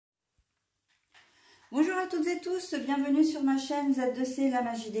Bonjour à toutes et tous, bienvenue sur ma chaîne Z2C, la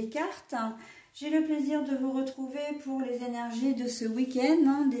magie des cartes. J'ai le plaisir de vous retrouver pour les énergies de ce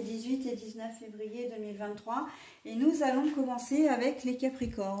week-end, des 18 et 19 février 2023. Et nous allons commencer avec les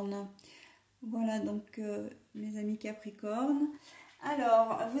Capricornes. Voilà donc mes amis Capricornes.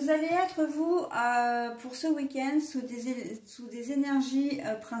 Alors, vous allez être, vous, pour ce week-end, sous des énergies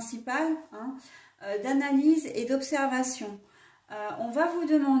principales, d'analyse et d'observation. On va vous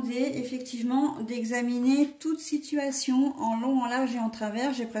demander effectivement d'examiner toute situation en long, en large et en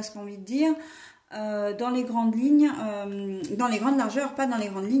travers, j'ai presque envie de dire, dans les grandes lignes, dans les grandes largeurs, pas dans les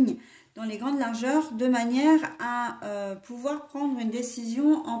grandes lignes, dans les grandes largeurs, de manière à pouvoir prendre une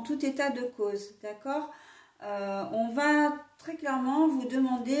décision en tout état de cause, d'accord? On va très clairement vous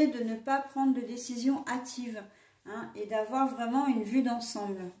demander de ne pas prendre de décision hâtive, et d'avoir vraiment une vue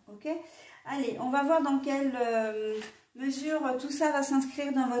d'ensemble, ok? Allez, on va voir dans quelle mesure tout ça va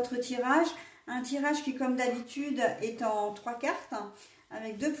s'inscrire dans votre tirage. Un tirage qui, comme d'habitude, est en 3 cartes,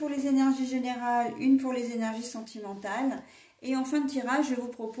 avec 2 pour les énergies générales, 1 pour les énergies sentimentales. Et en fin de tirage, je vous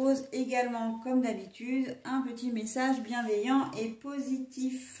propose également, comme d'habitude, un petit message bienveillant et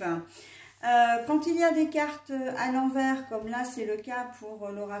positif. Quand il y a des cartes à l'envers, comme là c'est le cas pour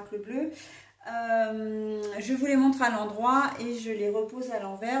l'oracle bleu, je vous les montre à l'endroit et je les repose à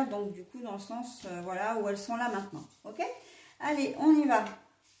l'envers, donc du coup dans le sens voilà, où elles sont là maintenant, ok? Allez, on y va.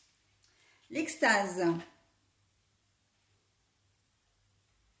 L'extase.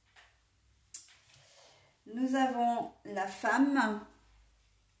 Nous avons la femme,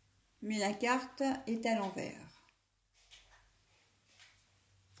 mais la carte est à l'envers.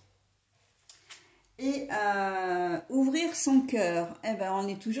 Et ouvrir son cœur, eh ben, on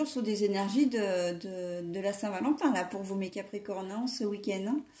est toujours sur des énergies de la Saint-Valentin, là, pour vous, mes Capricornes, ce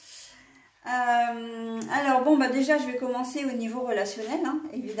week-end. Alors, bon, bah déjà, je vais commencer au niveau relationnel,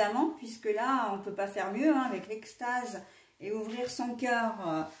 évidemment, puisque là, on ne peut pas faire mieux, avec l'extase et ouvrir son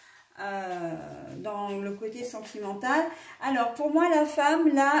cœur dans le côté sentimental. Alors, pour moi, la femme,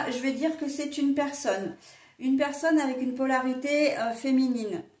 là, je vais dire que c'est une personne avec une polarité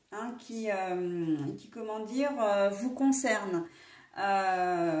féminine. Qui, comment dire, vous concerne.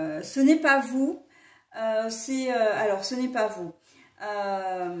 Ce n'est pas vous, alors ce n'est pas vous,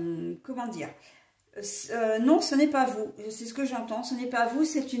 comment dire, non, ce n'est pas vous, c'est ce que j'entends, ce n'est pas vous,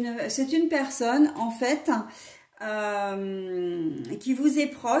 c'est une personne, en fait, qui vous est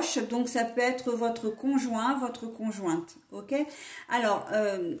proche, donc ça peut être votre conjoint, votre conjointe, ok? Alors,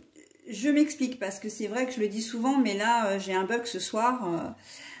 je m'explique, parce que c'est vrai que je le dis souvent, mais là, j'ai un bug ce soir.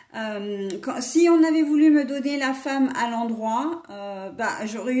 Si on avait voulu me donner la femme à l'endroit,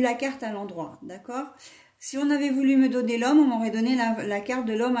 j'aurais eu la carte à l'endroit, d'accord? Si on avait voulu me donner l'homme, on m'aurait donné la carte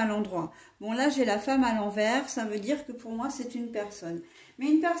de l'homme à l'endroit. Bon, là, j'ai la femme à l'envers, ça veut dire que pour moi, c'est une personne. Mais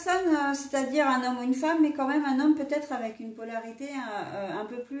une personne, c'est-à-dire un homme ou une femme, mais quand même un homme peut-être avec une polarité un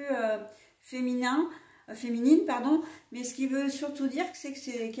peu plus féminine, pardon. Mais ce qui veut surtout dire, c'est que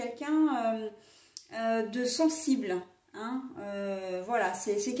c'est quelqu'un de sensible. Voilà,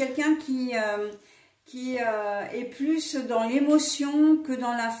 c'est quelqu'un qui est plus dans l'émotion que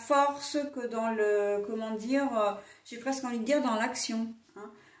dans la force, que dans le, comment dire, j'ai presque envie de dire dans l'action.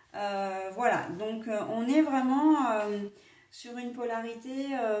 Voilà, donc on est vraiment sur une polarité,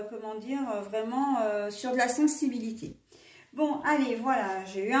 comment dire, vraiment sur de la sensibilité. Bon, allez, voilà,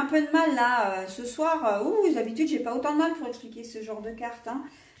 j'ai eu un peu de mal là ce soir. D'habitude, j'ai pas autant de mal pour expliquer ce genre de cartes.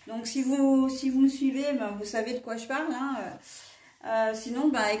 Donc, si vous me suivez, vous savez de quoi je parle.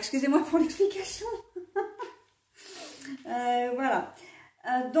 Sinon, excusez-moi pour l'explication. Voilà.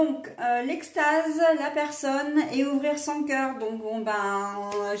 Donc, l'extase, la personne et ouvrir son cœur. Donc, bon,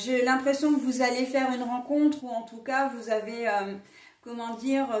 j'ai l'impression que vous allez faire une rencontre ou en tout cas, vous avez, comment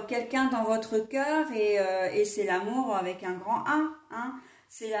dire, quelqu'un dans votre cœur et c'est l'amour avec un grand A.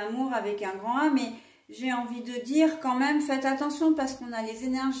 C'est l'amour avec un grand A, mais j'ai envie de dire quand même, faites attention parce qu'on a les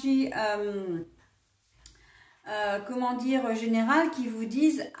énergies, comment dire, générales qui vous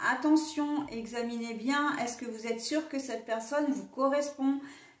disent attention, examinez bien, est-ce que vous êtes sûr que cette personne vous correspond?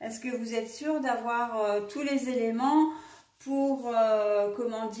 Est-ce que vous êtes sûr d'avoir tous les éléments pour,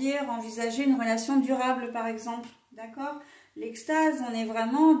 comment dire, envisager une relation durable par exemple, d'accord? L'extase, on est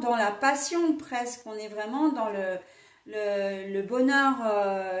vraiment dans la passion presque, on est vraiment dans le bonheur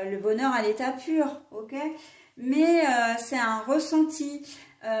à l'état pur, ok? Mais c'est un ressenti.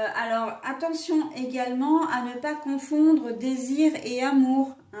 Alors attention également à ne pas confondre désir et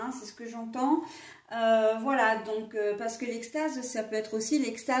amour, c'est ce que j'entends. Voilà, donc parce que l'extase, ça peut être aussi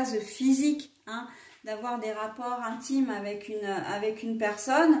l'extase physique, d'avoir des rapports intimes avec une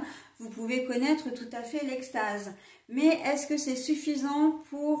personne. vous pouvez connaître tout à fait l'extase. Mais est-ce que c'est suffisant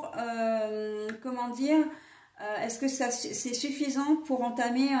pour, comment dire, est-ce que c'est suffisant pour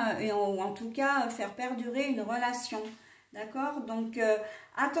entamer, ou en tout cas faire perdurer une relation? D'accord? Donc,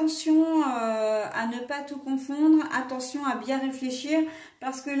 attention à ne pas tout confondre, attention à bien réfléchir,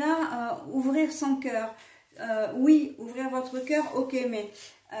 parce que là, ouvrir son cœur, oui, ouvrir votre cœur, ok, mais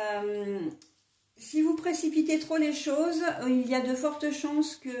si vous précipitez trop les choses, il y a de fortes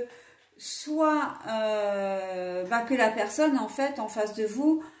chances que soit que la personne, en fait, en face de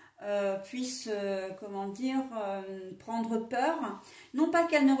vous, puisse, comment dire, prendre peur. Non pas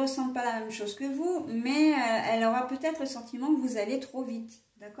qu'elle ne ressente pas la même chose que vous, mais elle aura peut-être le sentiment que vous allez trop vite,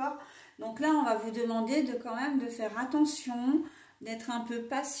 d'accord? Donc là, on va vous demander de quand même de faire attention, d'être un peu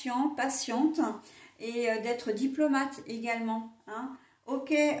patient, patiente, et d'être diplomate également, hein.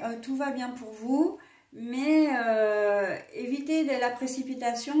 Ok, tout va bien pour vous, mais évitez la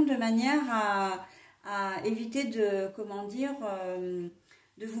précipitation de manière à éviter de, comment dire,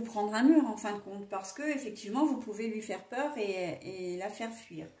 de vous prendre un mur en fin de compte, parce que effectivement vous pouvez lui faire peur et la faire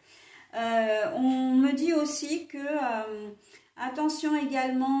fuir. On me dit aussi que attention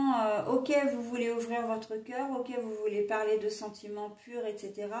également, ok, vous voulez ouvrir votre cœur, ok, vous voulez parler de sentiments purs,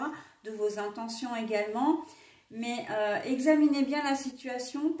 etc., de vos intentions également, mais examinez bien la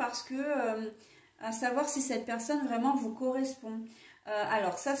situation, parce que à savoir si cette personne vraiment vous correspond.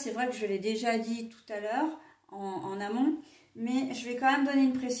 Alors ça, c'est vrai que je l'ai déjà dit tout à l'heure en amont, mais je vais quand même donner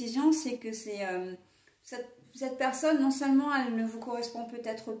une précision, c'est que c'est cette personne, non seulement elle ne vous correspond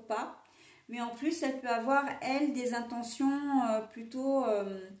peut-être pas, mais en plus elle peut avoir, elle, des intentions plutôt,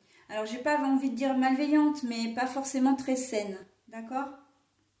 alors j'ai pas envie de dire malveillantes, mais pas forcément très saines, d'accord?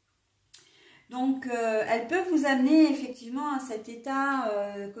 Donc elle peut vous amener effectivement à cet état,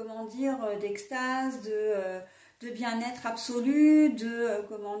 comment dire, d'extase, de bien-être absolu, de,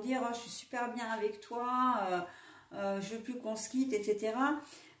 comment dire, oh, je suis super bien avec toi, je veux plus qu'on se quitte, etc.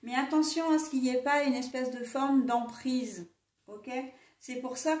 Mais attention à ce qu'il n'y ait pas une espèce de forme d'emprise, ok? C'est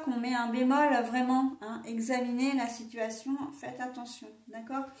pour ça qu'on met un bémol vraiment, hein, examinez la situation, faites attention,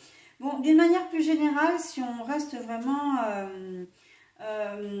 d'accord? Bon, d'une manière plus générale, si on reste vraiment,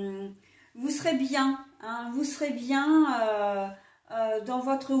 vous serez bien, hein, vous serez bien dans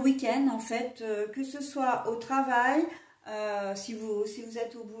votre week-end, en fait, que ce soit au travail, si vous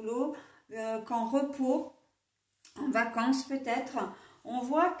êtes au boulot, qu'en repos, en vacances peut-être. On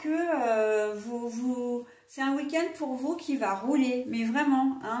voit que c'est un week-end pour vous qui va rouler, mais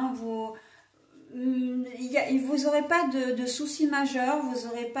vraiment, hein, vous n'aurez pas de soucis majeurs, vous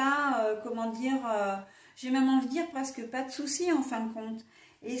n'aurez pas, comment dire, j'ai même envie de dire presque pas de soucis en fin de compte.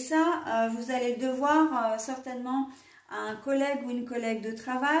 Et ça, vous allez devoir certainement à un collègue ou une collègue de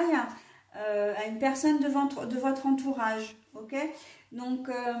travail, à une personne de votre entourage, ok? Donc,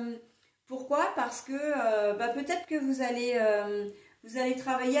 pourquoi? Parce que peut-être que vous allez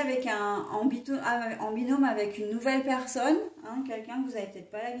travailler avec en binôme avec une nouvelle personne, hein, quelqu'un que vous n'avez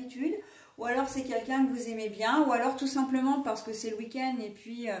peut-être pas l'habitude, ou alors c'est quelqu'un que vous aimez bien, ou alors tout simplement parce que c'est le week-end et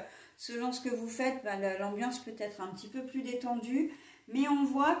puis selon ce que vous faites, l'ambiance peut être un petit peu plus détendue, mais on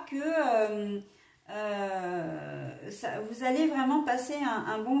voit que vous allez vraiment passer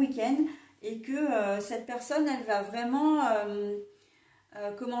un bon week-end et que cette personne, elle va vraiment,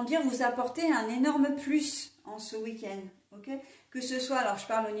 comment dire, vous apporter un énorme plus en ce week-end, ok? Que ce soit, alors je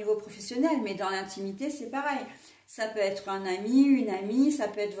parle au niveau professionnel, mais dans l'intimité, c'est pareil. Ça peut être un ami, une amie, ça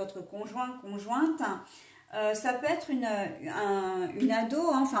peut être votre conjoint, conjointe, ça peut être une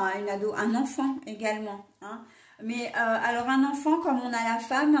ado, hein, enfin une ado, un enfant également, hein. Mais alors un enfant, comme on a la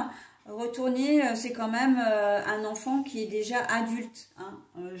femme, retourner, c'est quand même un enfant qui est déjà adulte, hein,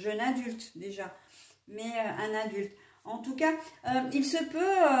 jeune adulte déjà, mais un adulte. En tout cas, il se peut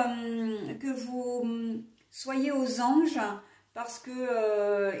que vous soyez aux anges, parce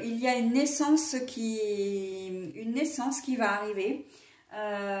que il y a une naissance qui va arriver.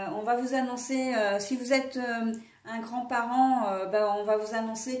 On va vous annoncer, si vous êtes un grand-parent, on va vous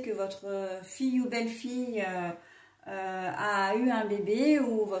annoncer que votre fille ou belle-fille a eu un bébé,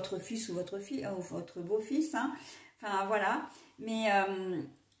 ou votre fils ou votre fille, ou votre beau-fils, hein. Enfin voilà, mais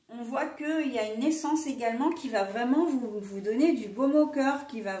on voit qu'il y a une naissance également qui va vraiment vous donner du baume au cœur,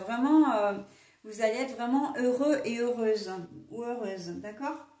 qui va vraiment, vous allez être vraiment heureux et heureuse, ou heureuse,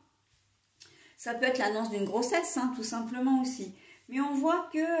 d'accord? Ça peut être l'annonce d'une grossesse, hein, tout simplement aussi. Mais on voit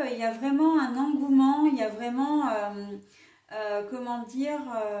qu'il y a vraiment un engouement, il y a vraiment, comment dire,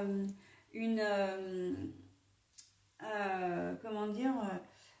 comment dire,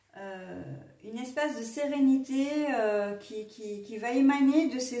 une espèce de sérénité qui va émaner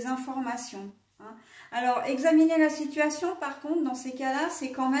de ces informations, Hein. Alors, examiner la situation, par contre, dans ces cas-là,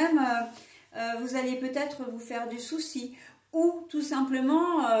 c'est quand même, vous allez peut-être vous faire du souci. Ou, tout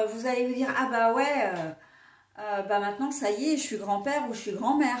simplement, vous allez vous dire, ah bah ouais, bah maintenant, ça y est, je suis grand-père ou je suis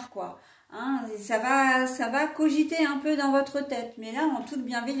grand-mère, quoi. Hein, ça va cogiter un peu dans votre tête, mais là, en toute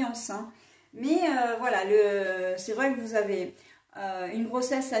bienveillance. Hein. Mais voilà, c'est vrai que vous avez une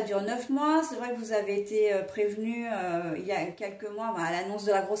grossesse, ça dure 9 mois. C'est vrai que vous avez été prévenu il y a quelques mois, à l'annonce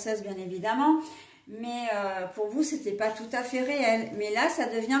de la grossesse, bien évidemment. Mais pour vous, c'était pas tout à fait réel. Mais là, ça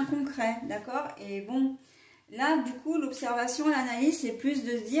devient concret, d'accord? Et bon, là, du coup, l'observation, l'analyse, c'est plus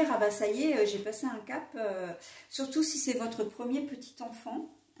de se dire, ah bah ça y est, j'ai passé un cap. Surtout si c'est votre premier petit enfant.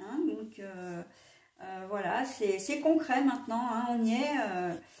 Hein, donc, voilà, c'est concret maintenant. Hein, on y est,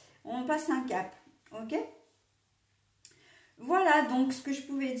 on passe un cap. Ok? Voilà donc ce que je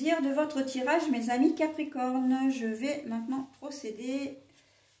pouvais dire de votre tirage, mes amis Capricorne. Je vais maintenant procéder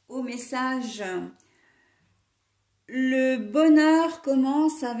au message. Le bonheur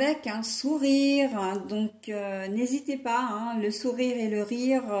commence avec un sourire, donc n'hésitez pas, hein, le sourire et le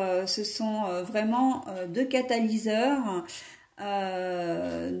rire, ce sont vraiment deux catalyseurs,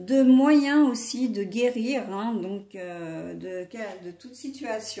 de moyens aussi de guérir, hein, donc de toute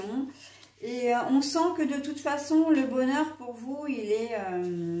situation. Et on sent que de toute façon, le bonheur pour vous, il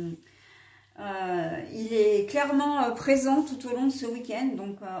est clairement présent tout au long de ce week-end.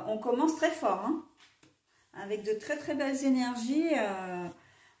 Donc on commence très fort, hein. Avec de très très belles énergies,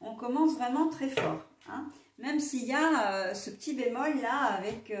 on commence vraiment très fort. Hein. Même s'il y a ce petit bémol là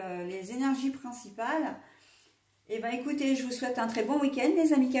avec les énergies principales. Et bien écoutez, je vous souhaite un très bon week-end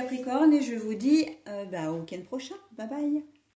les amis Capricorne et je vous dis au week-end prochain. Bye bye.